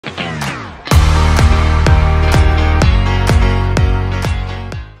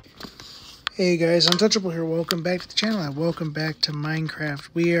Hey guys, Untouchable here. Welcome back to the channel and welcome back to Minecraft.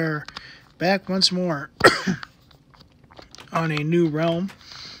 We are back once more on a new realm.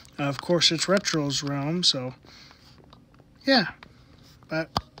 Of course, it's Retro's realm, so yeah. But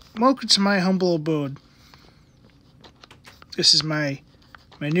welcome to my humble abode. This is my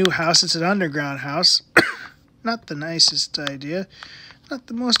new house. It's an underground house. Not the nicest idea, not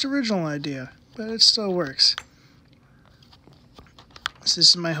the most original idea, but it still works. So this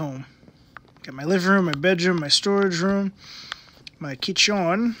is my home. Got my living room, my bedroom, my storage room, my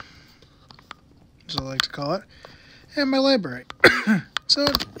kitchen, as I like to call it, and my library. So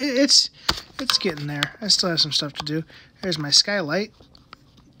it's getting there. I still have some stuff to do. There's my skylight.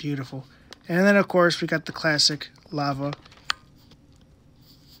 Beautiful. And then, of course, we got the classic lava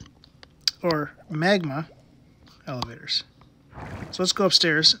or magma elevators. So let's go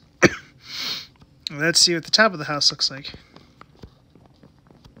upstairs. Let's see what the top of the house looks like.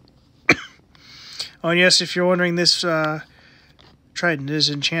 Oh, and yes, if you're wondering, this trident is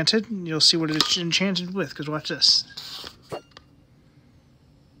enchanted. You'll see what it's enchanted with, because watch this.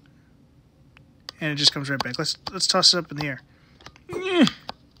 And it just comes right back. Let's toss it up in the air.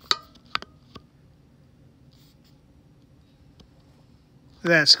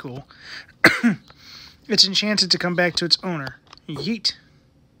 That's cool. It's enchanted to come back to its owner. Yeet.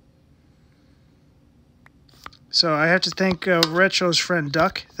 So I have to thank Retro's friend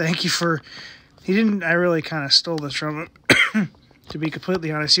Duck. Thank you for... He didn't... I really kind of stole this from him, to be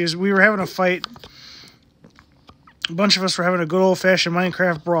completely honest. We were having a fight. A bunch of us were having a good old-fashioned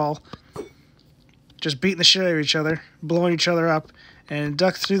Minecraft brawl. Just beating the shit out of each other, blowing each other up. And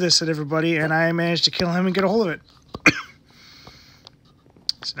Duck threw this at everybody, and I managed to kill him and get a hold of it.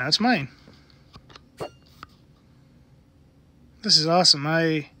 So now it's mine. This is awesome.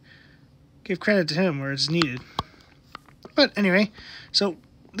 I give credit to him where it's needed. But anyway, so...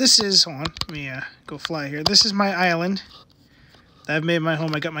 This is, hold on, let me go fly here. This is my island. I've made my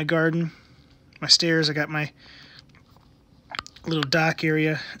home. I got my garden, my stairs. I got my little dock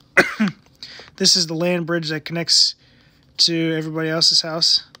area. This is the land bridge that connects to everybody else's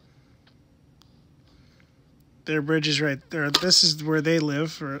house. Their bridge is right there. This is where they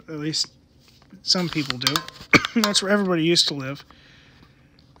live, or at least some people do. That's where everybody used to live.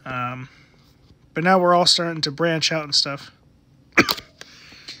 But now we're all starting to branch out and stuff.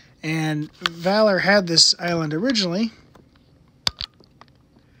 And Valor had this island originally,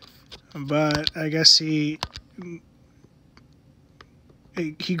 but I guess he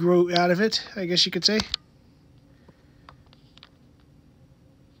grew out of it, I guess you could say.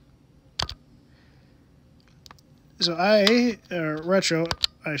 So Retro,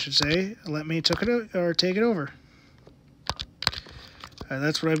 I should say, let me take it over.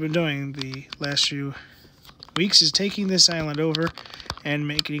 That's what I've been doing the last few weeks, is taking this island over and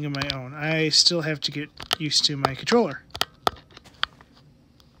making it my own. I still have to get used to my controller.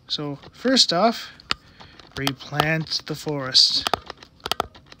 So, first off, replant the forest.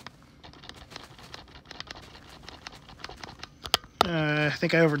 I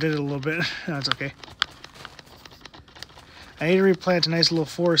think I overdid it a little bit. That's okay. I need to replant a nice little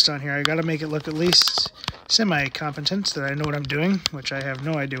forest on here. I gotta make it look at least semi-competent, that I know what I'm doing, which I have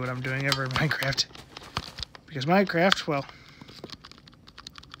no idea what I'm doing ever in Minecraft. Because Minecraft, well...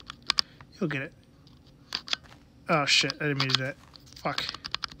 You'll get it. Oh shit, I didn't mean to do that. Fuck.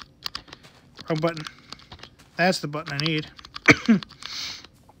 Wrong button. That's the button I need.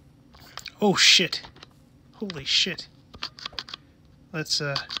 Oh shit. Holy shit. Let's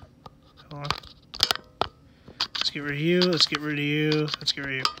hold on. Let's get rid of you, let's get rid of you, let's get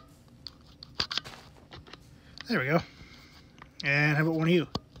rid of you. There we go. And how about one of you?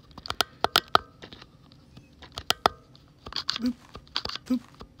 Boop, boop,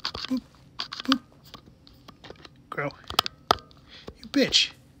 boop. Boop. Grow. You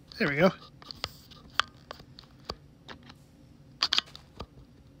bitch. There we go.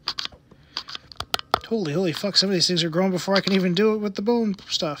 Holy fuck, some of these things are growing before I can even do it with the bone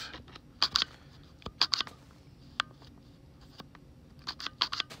stuff.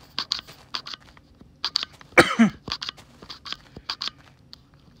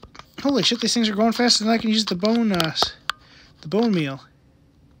 Holy shit, these things are growing faster than I can use the bone meal.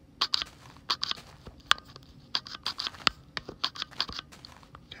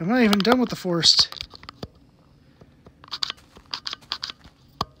 I'm not even done with the forest.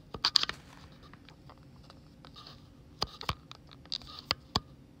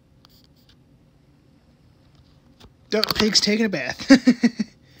 Oh, pig's taking a bath.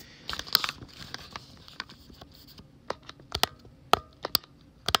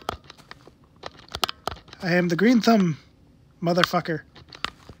 I am the green thumb, motherfucker.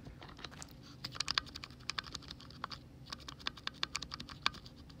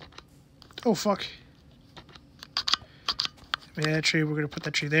 Oh, fuck. Yeah, that tree, we're going to put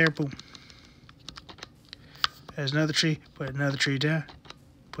that tree there. Boom. There's another tree. Put another tree down.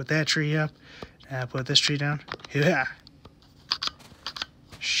 Put that tree up. Now put this tree down. Yeah.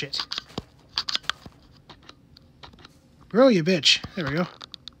 Shit. Grow, you bitch. There we go.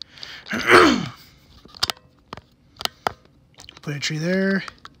 Put a tree there.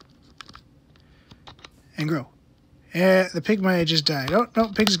 And grow. The pig might have just died. Oh, no,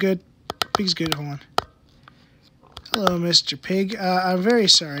 pig's good. Pig's good. Hold on. Hello, Mr. Pig. I'm very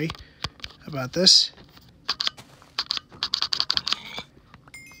sorry about this.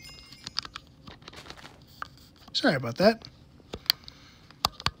 Sorry about that.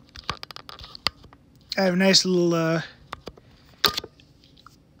 I have a nice little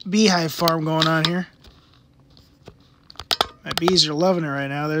beehive farm going on here. My bees are loving it right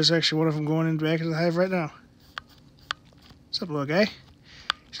now. There's actually one of them going in back into the hive right now. What's up, little guy?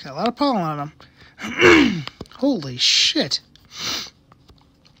 He's got a lot of pollen on him. Holy shit.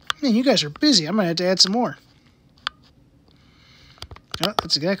 Man, you guys are busy. I'm going to have to add some more. Oh,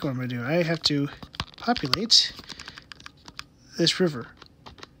 that's exactly what I'm going to do. I have to populate this river.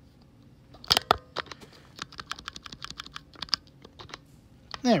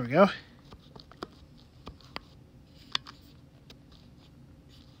 There we go.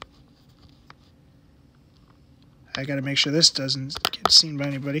 I gotta make sure this doesn't get seen by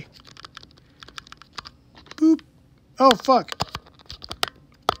anybody. Boop. Oh, fuck.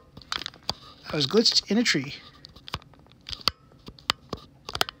 I was glitched in a tree.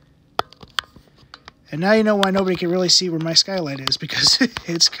 And now you know why nobody can really see where my skylight is, because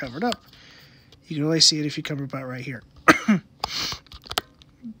it's covered up. You can only see it if you come about right here.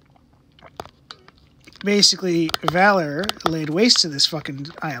 Basically, Valor laid waste to this fucking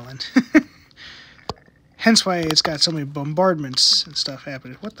island. Hence why it's got so many bombardments and stuff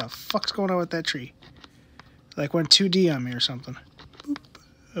happening. What the fuck's going on with that tree? Like went 2D on me or something. Boop,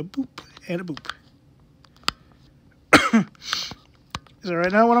 a boop, and a boop. So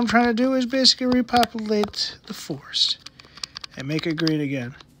right now what I'm trying to do is basically repopulate the forest. And make it green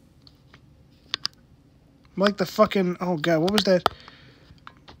again. I'm like the fucking... Oh god, what was that?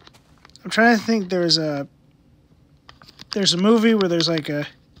 I'm trying to think. There's a movie where there's like a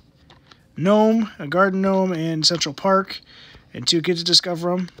gnome, a garden gnome in Central Park, and two kids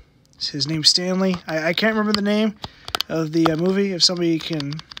discover him. His name's Stanley. I can't remember the name of the movie. If somebody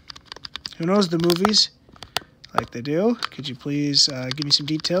can, who knows the movies like they do, could you please give me some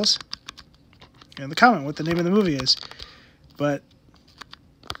details in the comment what the name of the movie is. But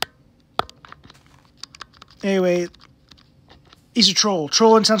anyway, he's a troll.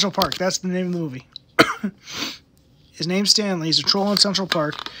 Troll in Central Park. That's the name of the movie. His name's Stanley. He's a troll in Central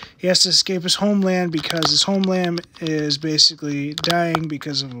Park. He has to escape his homeland because his homeland is basically dying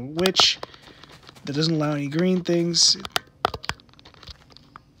because of a witch that doesn't allow any green things.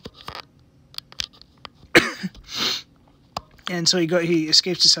 And so he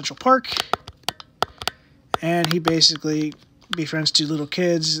escapes to Central Park, and he basically befriends two little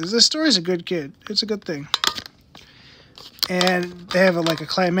kids. The story's a good kid. It's a good thing. And they have like a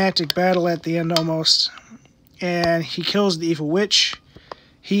climactic battle at the end almost. And he kills the evil witch.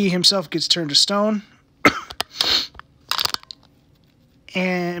 He himself gets turned to stone.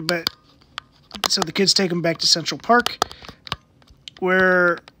 So the kids take him back to Central Park,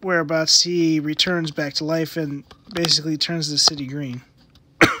 whereabouts he returns back to life and basically turns the city green.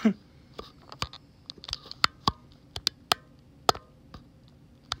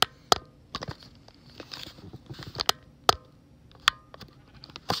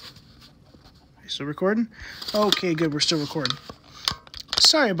 Still recording? Okay, good. We're still recording.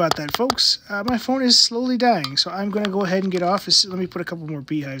 Sorry about that, folks. My phone is slowly dying, so I'm going to go ahead and get off. Let me put a couple more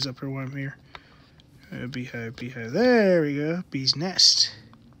beehives up here while I'm here. Beehive. There we go. Bee's nest.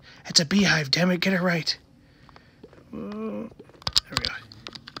 It's a beehive, damn it. Get it right. There we go.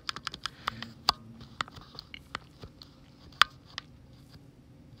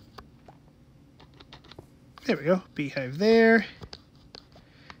 There we go. Beehive there.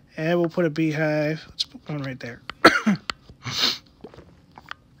 And we'll put a beehive. Let's put one right there.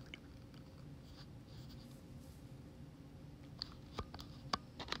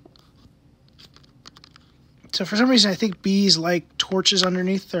 So for some reason, I think bees like torches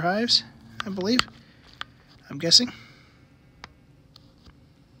underneath their hives, I believe. I'm guessing.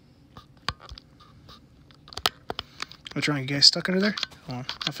 What's wrong? You guys stuck under there? Hold on.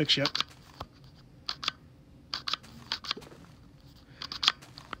 I'll fix you up.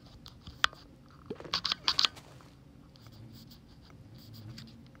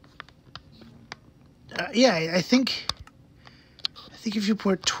 Yeah, I think if you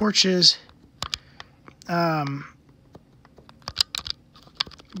put torches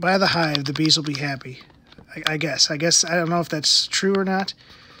by the hive, the bees will be happy. I guess. I don't know if that's true or not.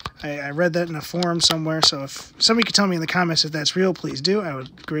 I read that in a forum somewhere, so if somebody could tell me in the comments if that's real, please do. I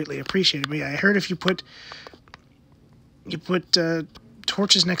would greatly appreciate it. I heard if you put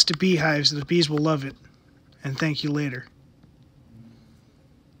torches next to beehives, the bees will love it and thank you later.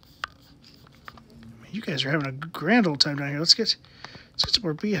 You guys are having a grand old time down here. Let's get some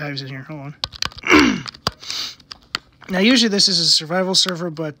more beehives in here. Hold on. Now, usually this is a survival server,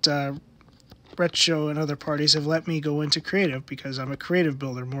 but Retro and other parties have let me go into creative because I'm a creative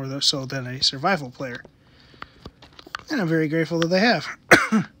builder more so than a survival player. And I'm very grateful that they have.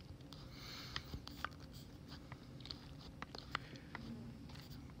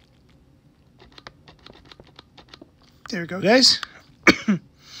 There we go, guys.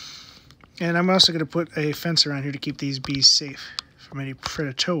 And I'm also going to put a fence around here to keep these bees safe from any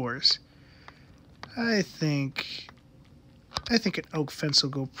predators. I think an oak fence will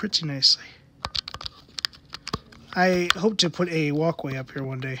go pretty nicely. I hope to put a walkway up here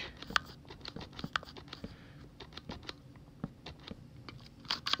one day.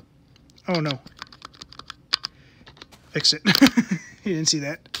 Oh no. Fix it. You didn't see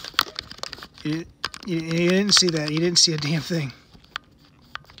that. You didn't see that. You didn't see a damn thing.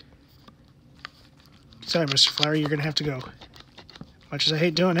 Sorry, Mr. Flower, you're going to have to go. Much as I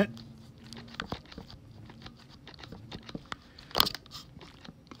hate doing it.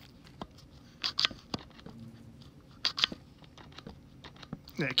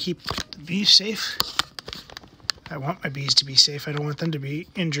 Gotta keep the bees safe. I want my bees to be safe. I don't want them to be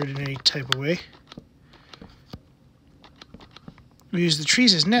injured in any type of way. We use the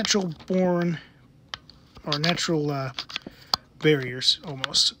trees as natural born or natural barriers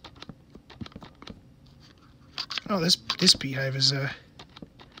almost. Oh, this beehive is there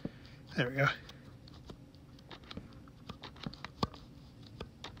we go.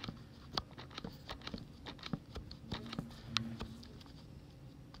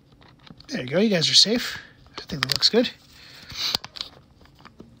 There you go. You guys are safe. I think that looks good.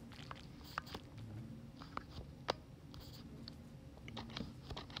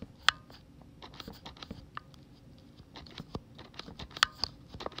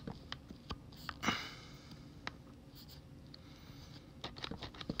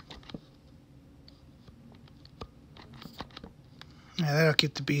 Yeah, that'll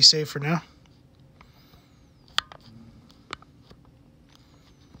keep the bees safe for now.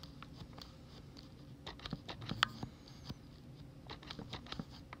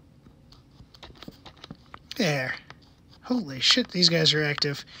 There. Holy shit, these guys are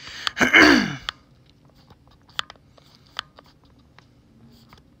active.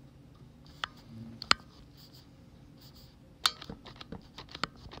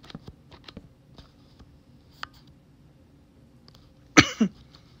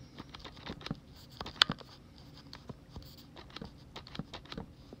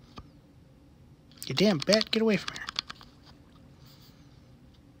 You damn bat, get away from here.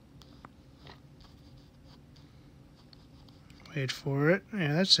 Wait for it.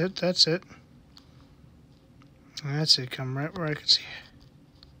 Yeah, that's it. That's it. That's it. Come right where I can see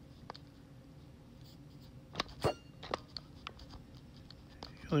it.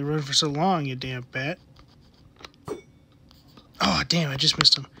 You only run for so long, you damn bat. Oh, damn, I just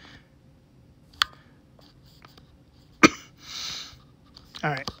missed him.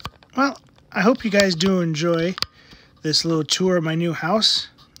 Alright. Well, I hope you guys do enjoy this little tour of my new house.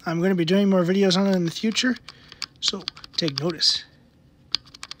 I'm going to be doing more videos on it in the future, so take notice.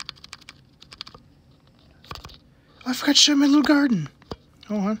 Oh, I forgot to show you my little garden.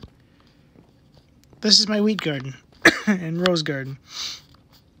 Hold on. This is my wheat garden and rose garden.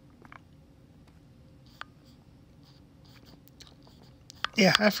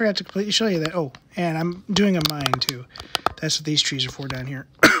 Yeah, I forgot to completely show you that. Oh, and I'm doing a mine too. That's what these trees are for down here.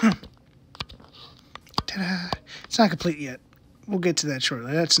 Ta-da! It's not complete yet. We'll get to that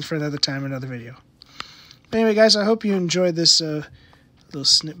shortly. That's for another time, another video. But anyway, guys, I hope you enjoyed this little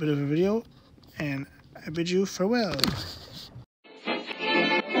snippet of a video, and I bid you farewell.